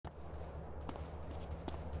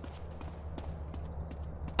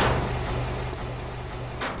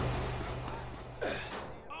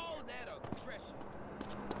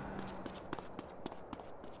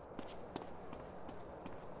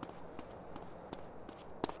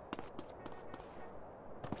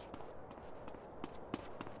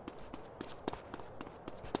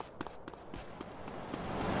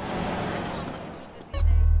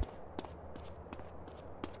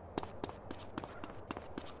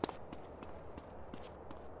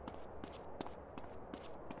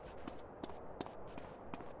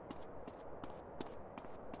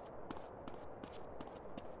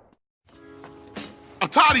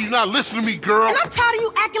tired of you not listening to me, girl. And I'm tired of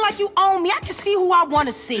you acting like you own me. I can see who I want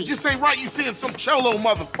to see. It just ain't right you seeing some cello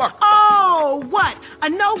motherfucker. Oh, what? A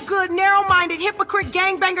no-good, narrow-minded hypocrite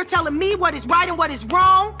gangbanger telling me what is right and what is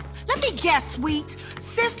wrong? Let me guess, sweet.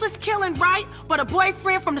 Senseless killing right, but a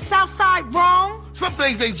boyfriend from the South Side wrong? Some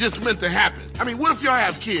things ain't just meant to happen. I mean, what if y'all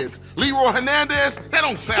have kids? Leroy Hernandez? That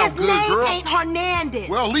don't sound good, girl. His name ain't Hernandez.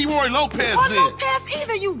 Well, Leroy Lopez or then. Lopez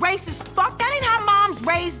either, you racist fuck. That ain't how moms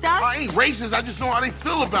raised us. I ain't racist, I just know how they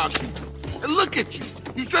feel about you. And look at you.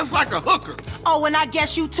 You dress like a hooker. Oh, and I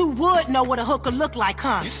guess you two would know what a hooker look like,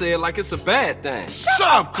 huh? You say it like it's a bad thing. Shut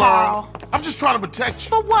up, Carl. I'm just trying to protect you.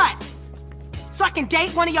 For what? So I can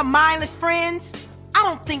date one of your mindless friends? I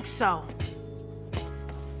don't think so.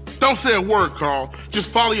 Don't say a word, Carl. Just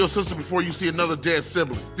follow your sister before you see another dead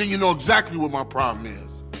sibling. Then you know exactly what my problem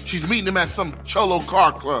is. She's meeting him at some cholo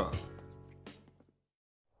car club.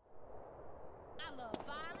 I love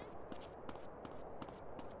violence.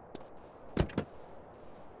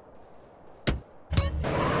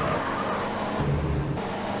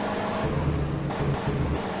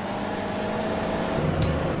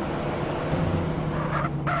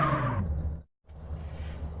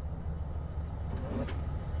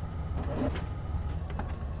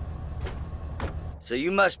 So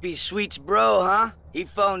you must be Sweet's bro, huh? He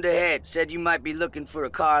phoned ahead, said you might be looking for a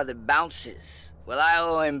car that bounces. Well, I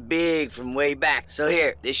owe him big from way back, so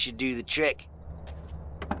here, this should do the trick.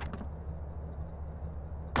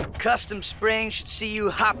 Custom Spring should see you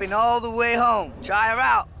hopping all the way home. Try her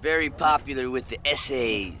out. Very popular with the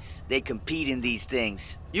essays. They compete in these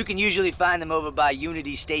things. You can usually find them over by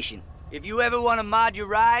Unity Station. If you ever want to mod your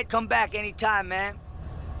ride, come back anytime, man.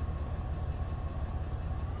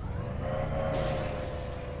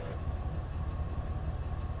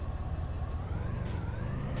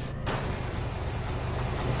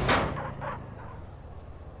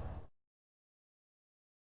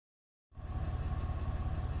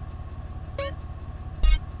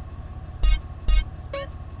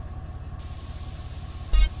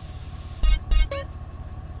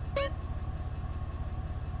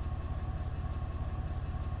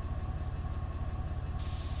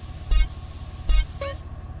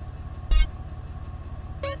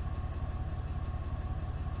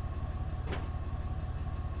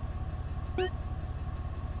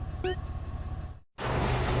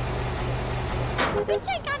 Bitch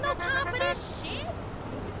ain't got no time for this shit.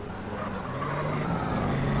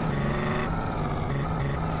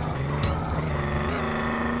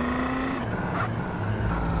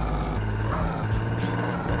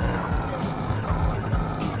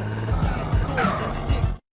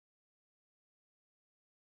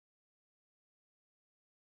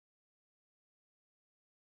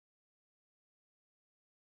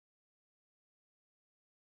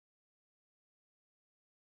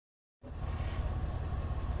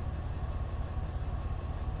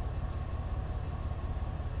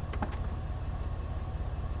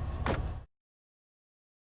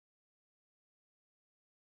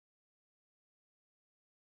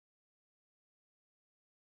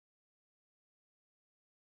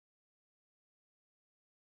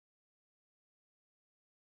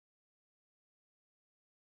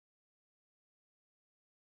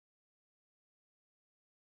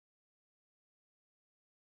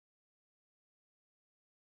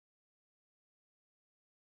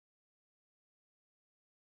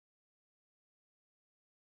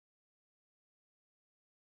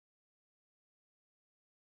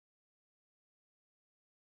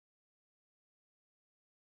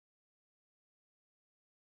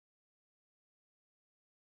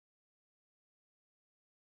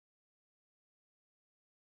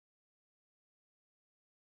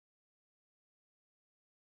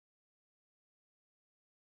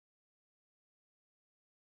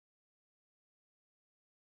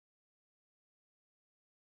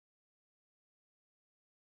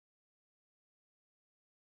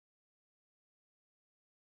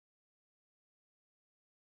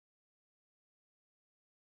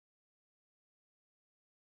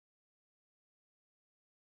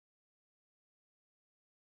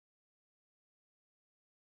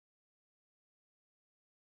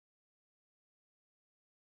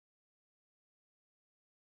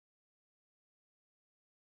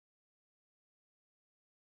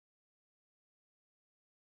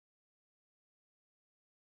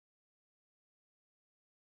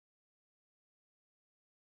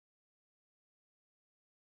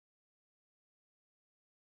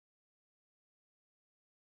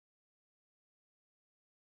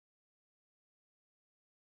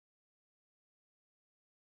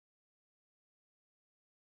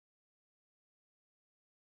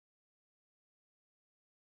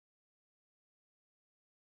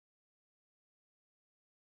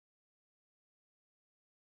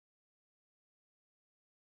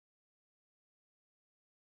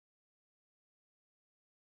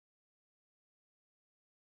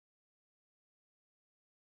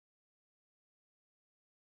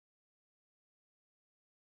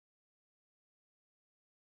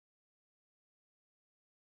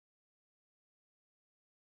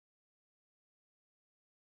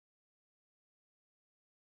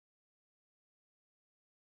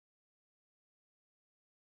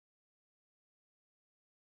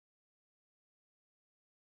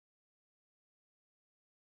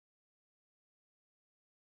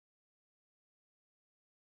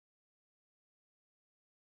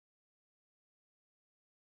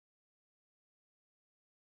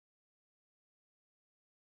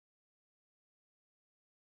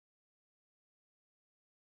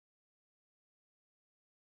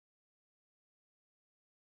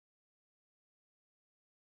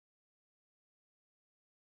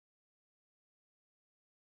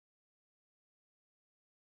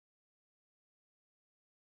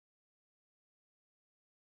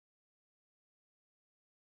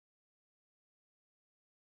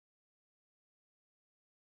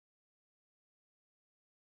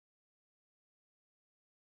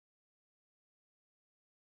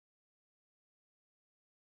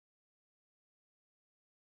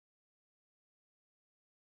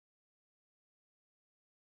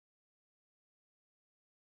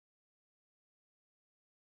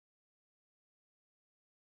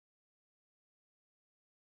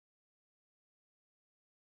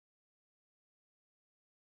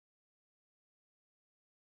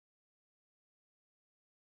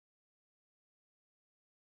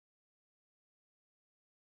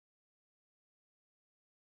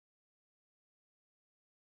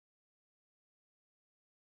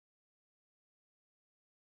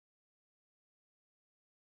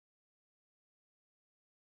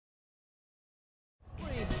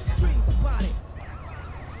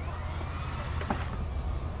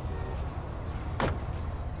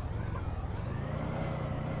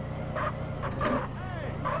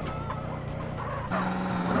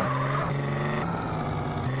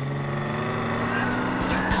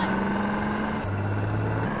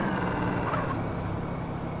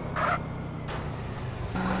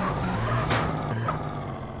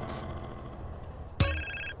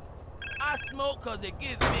 cause it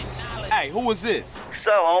gives me knowledge. Hey, who is this? What's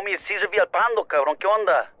up, homie? It's Cesar vialpando, cabrón. ¿Qué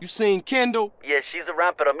onda? You seen Kendall? Yeah, she's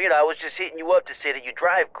around, pero mira, I was just hitting you up to say that you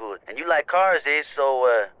drive good. And you like cars, eh? So,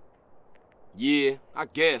 Yeah, I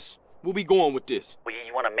guess. Where we going with this? well,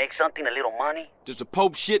 you wanna make something, a little money? Does the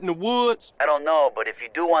Pope shit in the woods? I don't know, but if you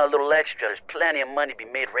do want a little extra, there's plenty of money to be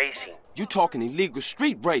made racing. You talking illegal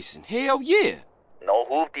street racing? Hell yeah. No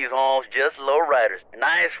hoopties, homes, just low riders.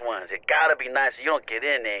 Nice ones. It gotta be nice so you don't get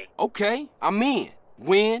in, eh? Okay, I'm in.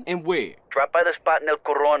 When and where? Drop by the spot in El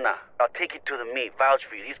Corona. I'll take you to the meet, vouch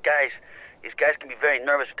for you. These guys can be very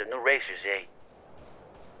nervous with the new racers, eh?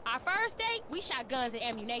 Our first date, we shot guns and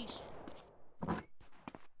ammunition.